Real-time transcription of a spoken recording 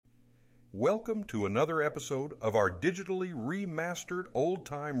Welcome to another episode of our digitally remastered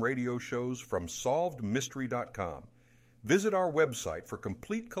old-time radio shows from SolvedMystery.com. Visit our website for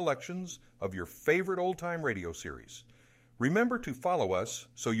complete collections of your favorite old-time radio series. Remember to follow us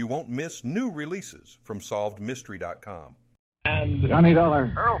so you won't miss new releases from SolvedMystery.com. And Johnny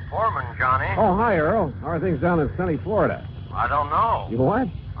Dollar. Earl Foreman, Johnny. Oh, hi, Earl. How are things down in sunny Florida? I don't know. You what?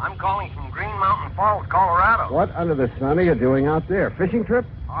 I'm calling from Green Mountain Falls, Colorado. What under the sun are you doing out there? Fishing trip?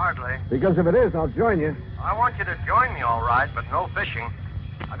 Hardly. Because if it is, I'll join you. I want you to join me, all right, but no fishing.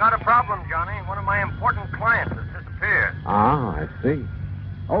 I got a problem, Johnny. One of my important clients has disappeared. Ah, I see.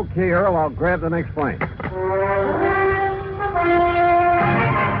 Okay, Earl, I'll grab the next plane.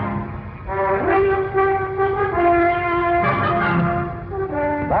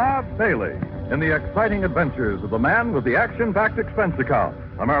 Bob Bailey in the exciting adventures of the man with the action-packed expense account,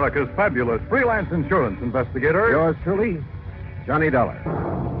 America's fabulous freelance insurance investigator. Yours truly, Johnny Dollar.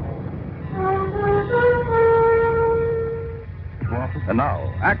 And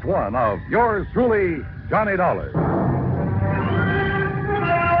now, Act One of yours truly, Johnny Dollar.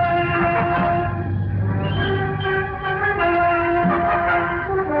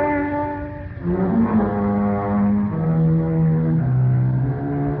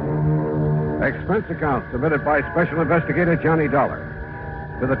 Expense account submitted by Special Investigator Johnny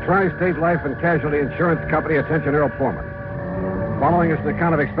Dollar to the Tri-State Life and Casualty Insurance Company. Attention, Earl Foreman. Following is an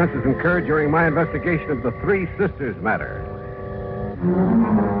account of expenses incurred during my investigation of the Three Sisters matter.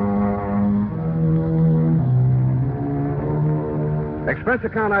 Expense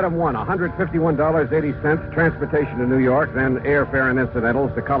account item 1, $151.80, transportation to New York, then airfare and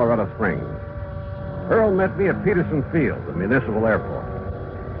incidentals to Colorado Springs. Earl met me at Peterson Field, the municipal airport.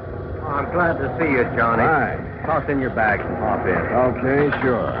 Oh, I'm glad to see you, Johnny. Hi. Toss in your bags and hop in. Okay,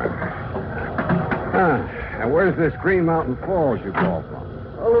 sure. And where's this Green Mountain Falls you call from?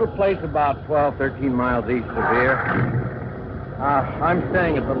 A little place about 12, 13 miles east of here. I'm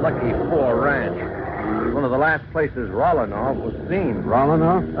staying at the Lucky Four Ranch. One of the last places Rolanov was seen.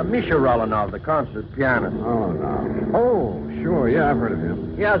 Rolanov? Misha Rolanov, the concert pianist. Oh, no. Oh, sure. Yeah, I've heard of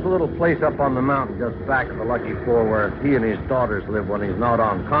him. He has a little place up on the mountain just back of the Lucky Four where he and his daughters live when he's not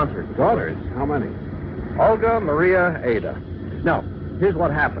on concert. Daughters? How many? Olga, Maria, Ada. Now, here's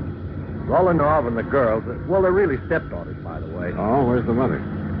what happened. Rolanov and the girls, well, they're really stepdaughters, by the way. Oh, where's the mother?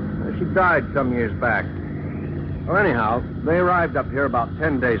 She died some years back. Well, anyhow, they arrived up here about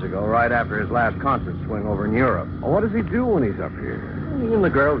 10 days ago, right after his last concert swing over in Europe. Well, what does he do when he's up here? He and the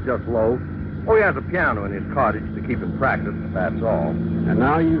girls just loaf. Oh, he has a piano in his cottage to keep him practiced, that's all. And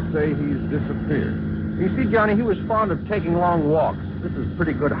now you say he's disappeared. You see, Johnny, he was fond of taking long walks. This is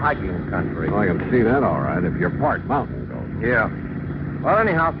pretty good hiking country. Well, I can see that all right if you're part mountain goat. Yeah. Well,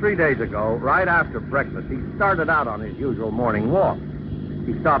 anyhow, 3 days ago, right after breakfast, he started out on his usual morning walk.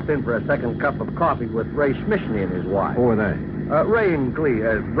 He stopped in for a second cup of coffee with Ray Schmischny and his wife. Who are they? Ray and Glee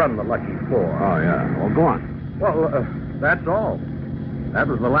run the Lucky Four. Oh, yeah. Well, go on. Well, that's all. That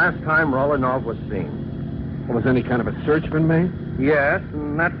was the last time Rolanov was seen. Well, has any kind of a search been made? Yes,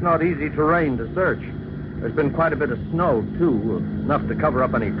 and that's not easy terrain to search. There's been quite a bit of snow, too, enough to cover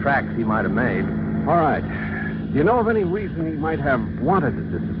up any tracks he might have made. All right. Do you know of any reason he might have wanted to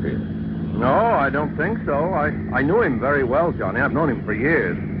disappear? No, I don't think so. I knew him very well, Johnny. I've known him for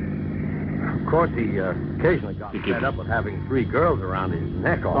years. Of course, he occasionally got fed up with having 3 girls around his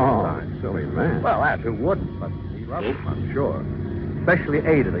neck all the time. Oh, silly man. Well, that who wouldn't, but he loved them, I'm sure. Especially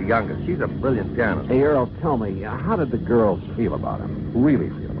Ada, the youngest. She's a brilliant pianist. Hey, Earl, tell me, how did the girls feel about him? Really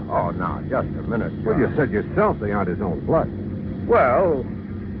feel about him? Oh, now, just a minute. Well, you said yourself they aren't his own blood. Well,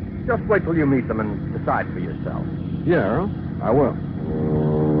 just wait till you meet them and decide for yourself. Yeah, Earl, I will.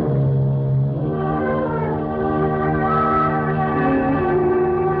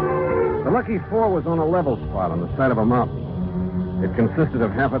 The Lucky Four was on a level spot on the side of a mountain. It consisted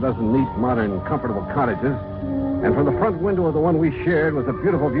of half a dozen neat, modern, comfortable cottages, and from the front window of the one we shared was a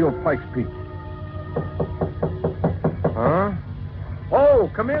beautiful view of Pikes Peak. Huh? Oh,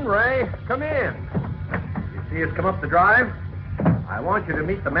 come in, Ray. Come in. You see us come up the drive? I want you to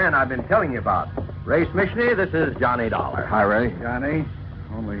meet the man I've been telling you about. Ray Schmischny, this is Johnny Dollar. Hi, Ray. Johnny,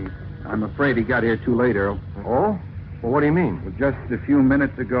 only I'm afraid he got here too late, Earl. Oh? Well, what do you mean? Well, just a few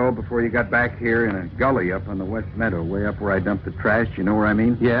minutes ago, before you got back here in a gully up on the West Meadow, way up where I dumped the trash, you know where I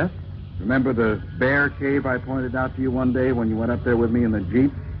mean? Yes? Remember the bear cave I pointed out to you one day when you went up there with me in the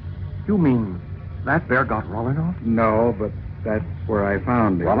Jeep? You mean that bear got Rolanov? No, but that's where I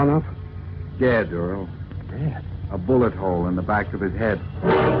found him. Rolanov? Dead, Earl. Dead? A bullet hole in the back of his head.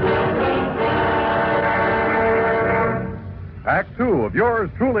 Act Two of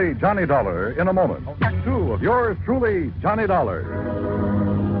yours truly, Johnny Dollar, in a moment. Act Two of yours truly, Johnny Dollar.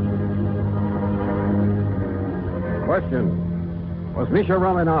 Question. Was Misha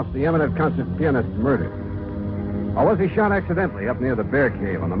Romanov, the eminent concert pianist, murdered? Or was he shot accidentally up near the Bear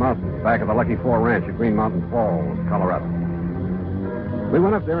Cave on the mountain back of the Lucky Four Ranch at Green Mountain Falls, Colorado? We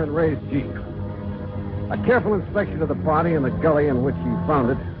went up there in Ray's Jeep. A careful inspection of the body and the gully in which he found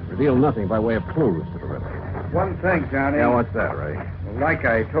it revealed nothing by way of clues to the riddle. One thing, Johnny. Yeah, what's that, Ray? Well, like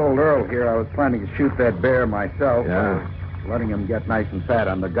I told Earl here, I was planning to shoot that bear myself. Yeah? Letting him get nice and fat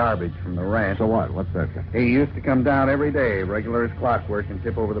on the garbage from the ranch. So what? What's that? He used to come down every day, regular as clockwork, and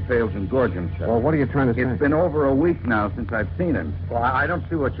tip over the pails and gorge himself. Well, what are you trying to say? It's been over a week now since I've seen him. Well, I don't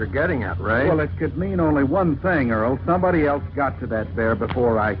see what you're getting at, Ray. Well, it could mean only one thing, Earl. Somebody else got to that bear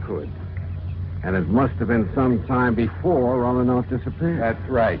before I could. And it must have been some time before Rolanoff disappeared. That's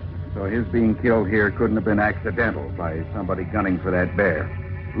right. So his being killed here couldn't have been accidental by somebody gunning for that bear.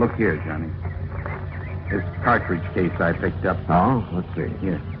 Look here, Johnny. This cartridge case I picked up. Oh, let's see.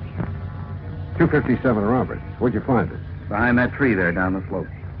 Here. 257 Roberts. Where'd you find it? Behind that tree there down the slope.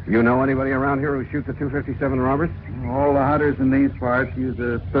 You know anybody around here who shoots a 257 Roberts? All the hunters in these parts use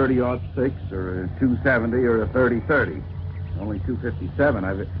a 30-06 or a 270 or a 30-30. Only 257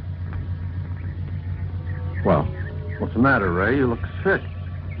 I've... Well, What's the matter, Ray? You look sick.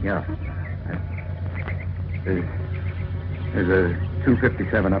 Yeah. There's a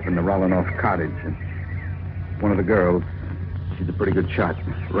 257 up in the Rolanoff cottage. And one of the girls, she's a pretty good shot.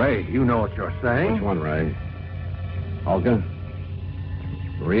 Ray, you know what you're saying. which one, Ray? Olga?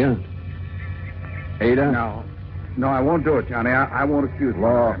 Maria? Ada? No, I won't do it, Johnny. I won't accuse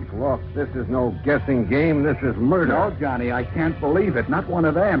them. Look, this is no guessing game. This is murder. No, Johnny, I can't believe it. Not one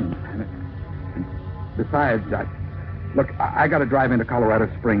of them. And besides, I got to drive into Colorado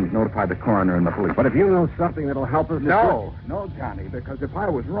Springs, notify the coroner and the police. But if you know something that'll help us... No, Johnny, because if I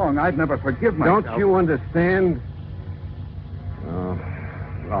was wrong, I'd never forgive myself. Don't you understand? Oh,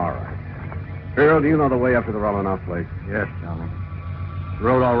 all right. Earl, do you know the way up to the Rolanoff place? Yes, Johnny.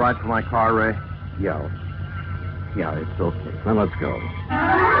 Road all right for my car, Ray? Yeah, it's okay. Then let's go.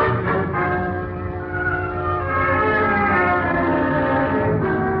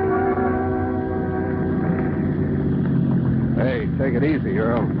 Hey, take it easy,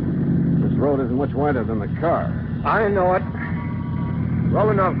 Earl. This road isn't much wider than the car. I know it.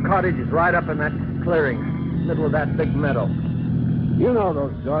 Rolanoff Cottage is right up in that clearing, middle of that big meadow. You know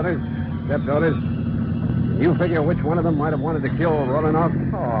those daughters, stepdaughters. You figure which one of them might have wanted to kill Rolanoff?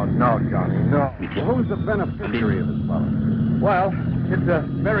 Oh, no, Johnny, no. Well, who's the beneficiary of this policy? Well, it's a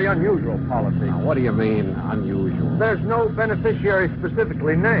very unusual policy. Now, what do you mean, unusual? There's no beneficiary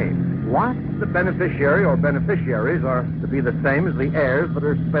specifically named. What? The beneficiary or beneficiaries are to be the same as the heirs that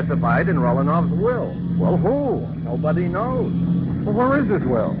are specified in Rolanoff's will. Well, who? Nobody knows. Well, where is his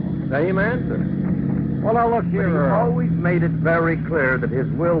will? Same answer. Well, now, look But here, he Earl. always made it very clear that his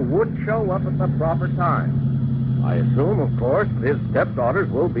will would show up at the proper time. I assume, of course, that his stepdaughters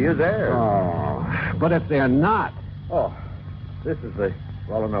will be his heirs. Oh, but if they're not... Oh, this is the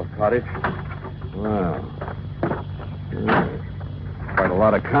Rolanoff cottage. Well, quite a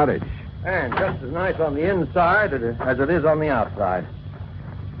lot of cottage. And just as nice on the inside as it is on the outside.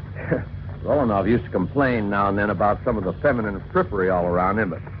 Rolanoff used to complain now and then about some of the feminine frippery all around him,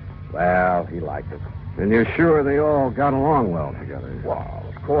 but, well, he liked it. And you're sure they all got along well together? Well,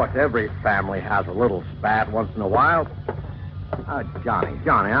 of course, every family has a little spat once in a while. Johnny,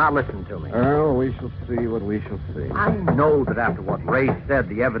 now listen to me. Earl, we shall see what we shall see. I know that after what Ray said,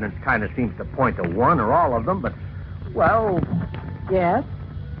 the evidence kind of seems to point to one or all of them, but, well... Yes?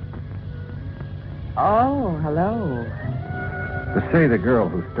 Oh, hello. To say the girl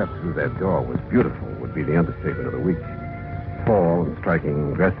who stepped through that door was beautiful would be the understatement of the week. Tall and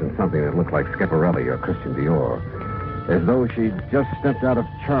striking, dressed in something that looked like Schiaparelli or Christian Dior, as though she'd just stepped out of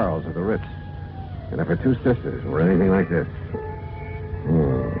Charles or the Ritz. And if her two sisters were anything like this...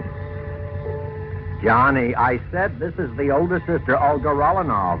 Johnny, I said this is the older sister, Olga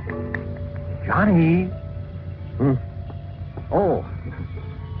Rolanoff. Johnny. Oh,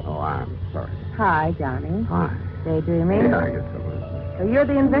 I'm sorry. Hi, Johnny. Hi. Daydreaming? Yeah, I guess so. So you're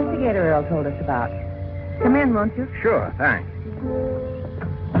the investigator Earl told us about. Come in, won't you? Sure, thanks.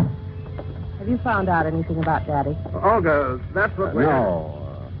 Have you found out anything about Daddy? Olga, that's what we're...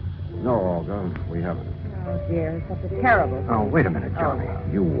 No, Olga, we haven't. Oh, dear, it's such a terrible... Oh, wait a minute, Johnny.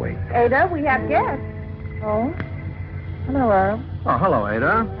 You wait. Ada, we have guests. Oh? Hello, Earl. Oh, hello,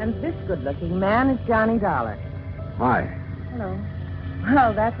 Ada. And this good-looking man is Johnny Dollar. Hi. Hello.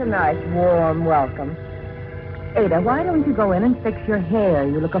 Well, that's a nice, warm welcome. Ada, why don't you go in and fix your hair?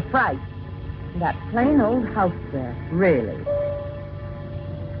 You look a fright. That plain old house there, really.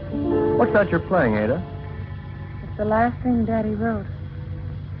 What's that you're playing, Ada? It's the last thing Daddy wrote.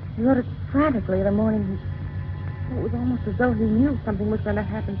 He wrote it frantically the morning It was almost as though he knew something was going to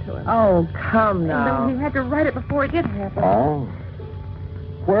happen to him. Oh, come And now. then he had to write it before it did happen. Oh?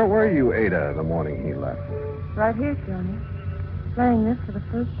 Where were you, Ada, the morning he left? Right here, Johnny. Playing this for the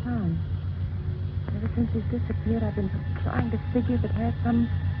first time. Ever since he's disappeared, I've been trying to figure if it had some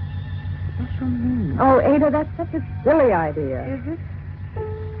special meaning. Oh, Ada, that's such a silly idea. Is it?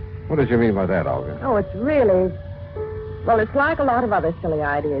 What did you mean by that, Olga? Oh, it's really... Well, it's like a lot of other silly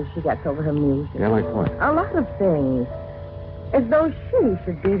ideas she gets over her music. Yeah, like what? A lot of things. As though she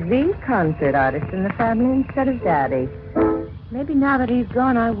should be the concert artist in the family instead of Daddy. Maybe now that he's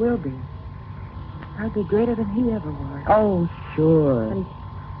gone, I will be. I'll be greater than he ever was. Oh, sure.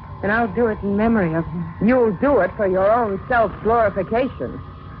 And I'll do it in memory of him. You'll do it for your own self-glorification.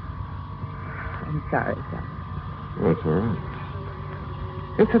 I'm sorry, son. That's all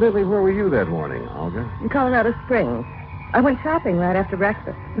right. Incidentally, where were you that morning, Olga? In Colorado Springs. I went shopping right after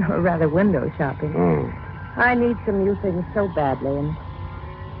breakfast. Or rather, window shopping. Oh. I need some new things so badly, and...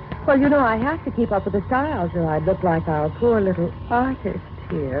 Well, you know, I have to keep up with the styles, or I'd look like our poor little artist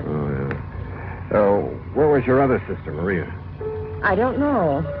here. Oh, yeah. So, where was your other sister, Maria? I don't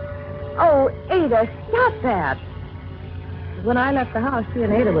know. Oh, Ada, stop that. When I left the house, she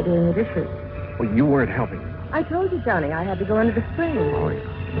and Ada were doing the dishes. Well, you weren't helping. I told you, Johnny, I had to go into the spring. Oh,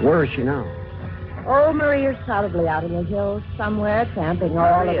 yeah. Where is she now? Oh, Maria's probably out in the hills somewhere, camping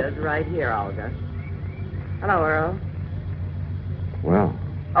all Maria's right here, Olga. Hello, Earl. Well,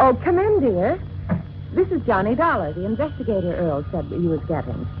 Oh, come in, dear. This is Johnny Dollar, the investigator Earl said that you was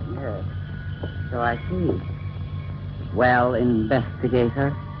getting. Yes. So I see. Well,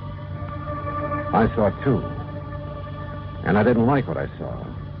 investigator. I saw two. And I didn't like what I saw.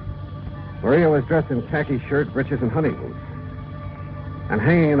 Maria was dressed in khaki shirt, breeches, and hunting boots. And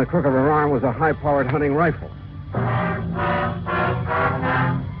hanging in the crook of her arm was a high-powered hunting rifle.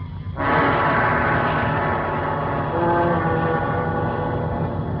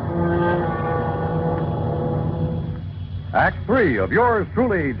 Act 3 of yours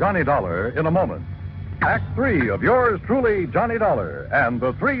truly, Johnny Dollar, in a moment. Act 3 of yours truly, Johnny Dollar, and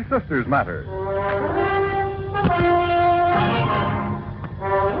the Three Sisters Matter.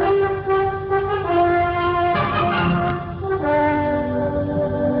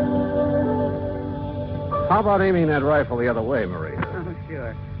 How about aiming that rifle the other way, Maria? Oh,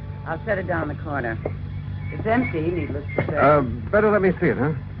 sure. I'll set it down the corner. It's empty, needless to say. Better let me see it,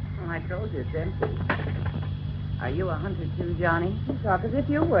 huh? Oh, I told you it's empty. Are you a hunter too, Johnny? You talk as if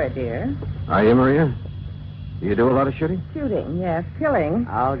you were, dear. Are you, Maria? Do you do a lot of shooting? Shooting, yes. Killing.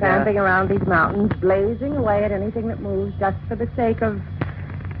 Olga. Tramping around these mountains, blazing away at anything that moves just for the sake of...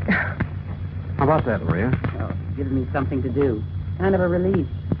 How about that, Maria? Oh, it gives me something to do. Kind of a relief.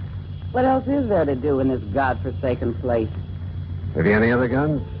 What else is there to do in this godforsaken place? Have you any other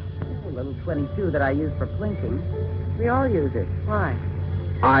guns? A little 22 that I use for plinking. We all use it. Why?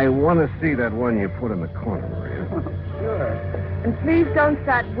 I want to see that one you put in the corner, Maria. Sure. And please don't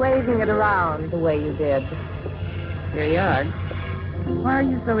start waving it around the way you did. Here you are. Why are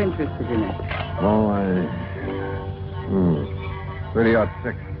you so interested in it? Oh,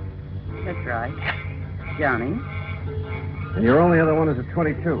 30-06. That's right. Johnny? And your only other one is a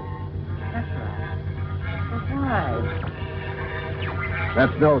 22. That's right. But why?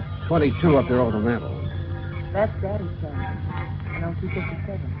 That's no 22 up there over the mantel. That's Daddy's son. An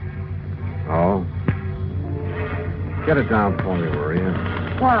LT-57. Oh? Get it down for me, Maria.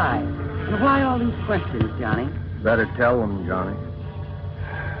 Why? And why all these questions, Johnny? Better tell them, Johnny.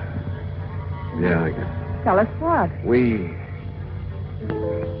 Yeah, I guess. Tell us what? We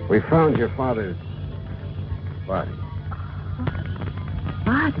found your father's body.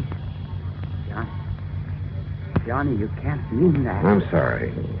 Body. Johnny, you can't mean that. I'm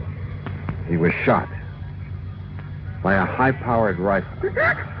sorry. He was shot by a high-powered rifle.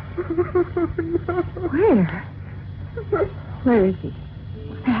 Where? Where is he?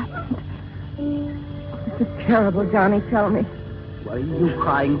 What happened? This is terrible, Johnny. Tell me. What are you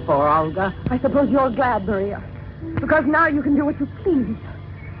crying for, Olga? I suppose you're glad, Maria. Because now you can do what you please.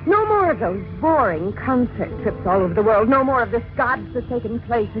 No more of those boring concert trips all over the world. No more of this godforsaken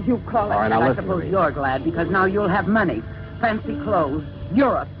place, as you call it. All right, now I listen, suppose Maria. you're glad because now you'll have money, fancy clothes,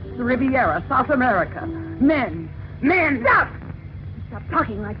 Europe, the Riviera, South America, men. Stop! Stop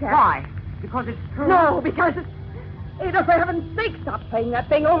talking like that. Why? Because it's true. No, because it's... Ada, for heaven's sake, stop playing that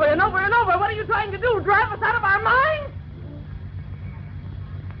thing over and over and over. What are you trying to do? Drive us out of our minds?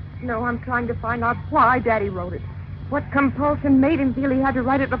 No, I'm trying to find out why Daddy wrote it. What compulsion made him feel he had to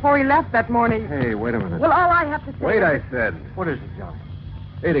write it before he left that morning? Hey, wait a minute. Well, all I have to say... Wait, I said. What is it, Johnny?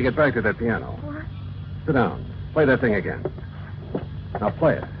 Ada, get back to that piano. What? Sit down. Play that thing again. Now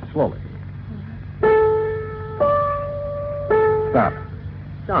play it, slowly. stop.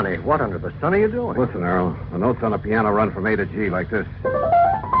 Johnny, what under the sun are you doing? Listen, Earl. The notes on the piano run from A to G like this.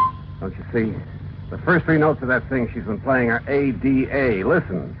 Don't you see? The first three notes of that thing she's been playing are A-D-A.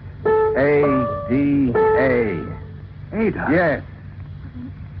 Listen. A-D-A. Ada? Yes.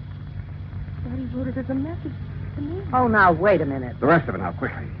 Daddy wrote it as a message to me. Oh, now, wait a minute. The rest of it now,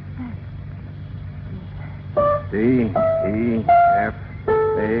 quickly. D-E-F-A-C-E,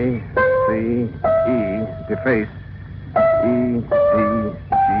 deface. E-D-G-E,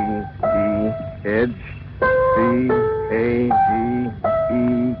 edge. C-A-G-E,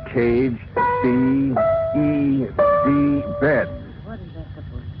 cage. C-E-D, bed. What is that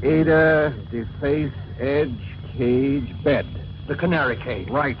supposed to Ada, deface, edge, cage, bed. The canary cage.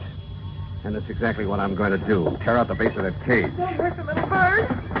 Right. And that's exactly what I'm going to do. Tear out the base of that cage. Don't hurt the little bird.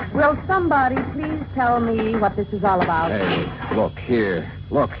 be? Will somebody please tell me what this is all about? Hey, look here.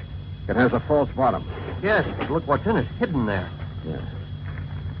 Look. It has a false bottom. Yes, but look what's in it, hidden there. Yeah.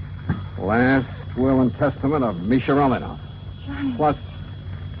 Last will and testament of Misha Romanov. Johnny. Plus...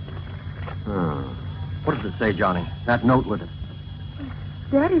 What does it say, Johnny? That note with it.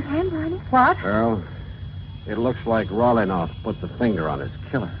 Daddy's handwriting. What? Earl, it looks like Romanov put the finger on his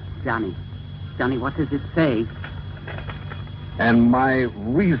killer. Johnny, what does it say? And my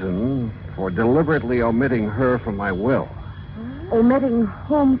reason for deliberately omitting her from my will. Omitting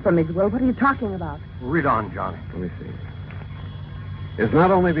whom from his will? What are you talking about? Read on, Johnny. Let me see. Is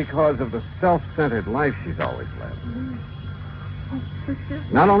not only because of the self-centered life she's always led.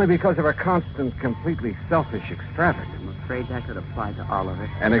 Not only because of her constant, completely selfish extravagance. I'm afraid that could apply to all of it.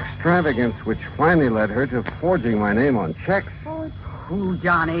 An extravagance which finally led her to forging my name on checks. Who,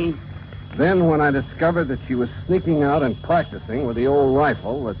 Johnny? Then, when I discovered that she was sneaking out and practicing with the old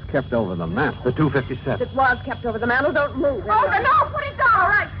rifle that's kept over the mantel. The 257. It was kept over the mantel. Don't move. Oh, no, put it down. All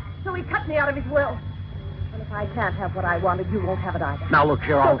right. So he cut me out of his will. And if I can't have what I wanted, you won't have it either. Now, look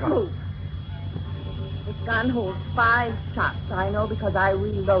here, I'll Don't go. move. This gun holds 5 shots. I know because I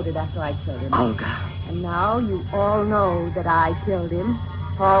reloaded after I killed him. Olga. And now you all know that I killed him.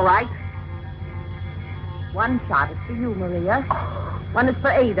 All right. 1 shot is for you, Maria. 1 is for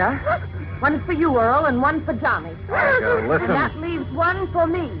Ada. 1 is for you, Earl, and 1 for Johnny. Olga, listen. And that leaves 1 for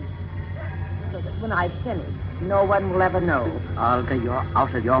me. So that when I've finished, no one will ever know. Olga, you're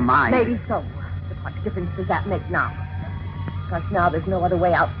out of your mind. Maybe so. But what difference does that make now? Because now there's no other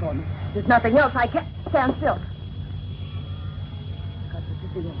way out for me. There's nothing else. I can't stand still. Because this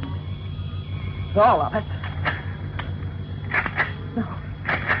is the end. It's all of it. No.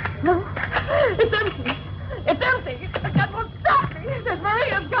 It's empty. It's empty. The gun won't stop me. There's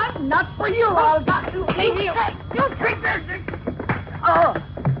Maria's gun. Not for you. I'll got to leave you. You creatures. Oh.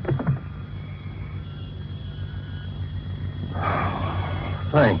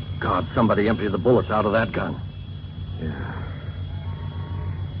 Thank God somebody emptied the bullets out of that gun. Yeah.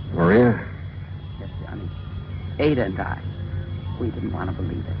 Maria? Yes, Johnny. Ada and I, we didn't want to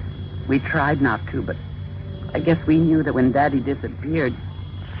believe it. We tried not to, but I guess we knew that when Daddy disappeared,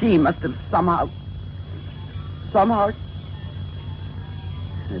 she must have somehow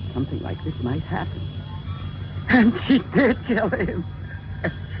said something like this might happen. And she did kill him.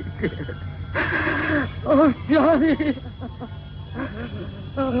 And she did. Oh, Johnny.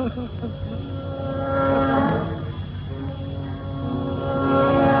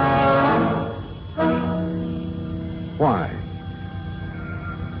 Why?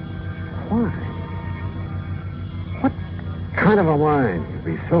 Why? What kind of a mind could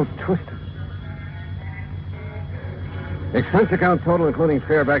be so twisted? Expense account total, including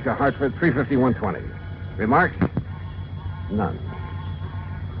fare back to Hartford, $351.20. Remarks? None.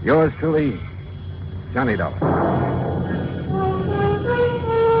 Yours truly, Johnny Dollar.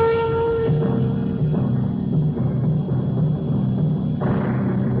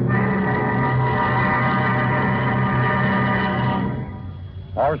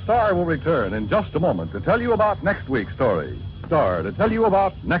 Our star will return in just a moment to tell you about next week's story. Star to tell you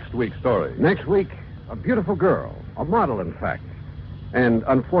about next week's story. Next week, a beautiful girl, a model, in fact. And,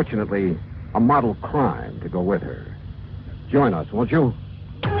 unfortunately, a model crime to go with her. Join us, won't you?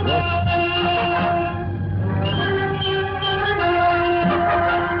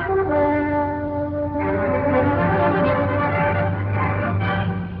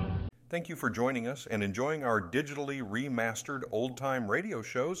 Thank you for joining us and enjoying our digitally remastered old-time radio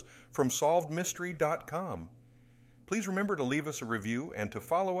shows from SolvedMystery.com. Please remember to leave us a review and to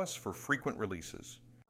follow us for frequent releases.